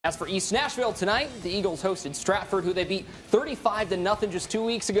As for East Nashville tonight, the Eagles hosted Stratford, who they beat 35-0 just 2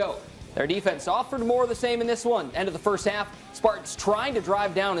 weeks ago. Their defense offered more of the same in this one. End of the first half, Spartans trying to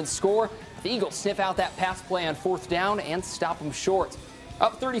drive down and score. The Eagles sniff out that pass play on 4th down and stop them short.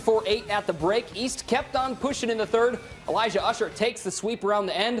 Up 34-8 at the break, East kept on pushing in the third. Elijah Usher takes the sweep around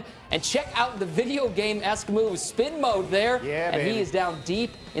the end. And check out the video game-esque move, spin mode there. Yeah, and baby. he is down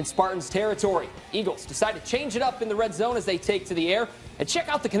deep in Spartans territory. Eagles decide to change it up in the red zone as they take to the air. And check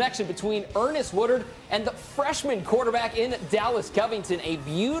out the connection between Ernest Woodard and the freshman quarterback in Dallas Covington. A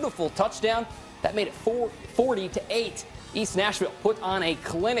beautiful touchdown that made it 40-8. East Nashville put on a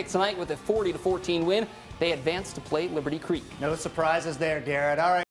clinic tonight with a 40-14 win. They advanced to play Liberty Creek. No surprises there, Garrett. All right.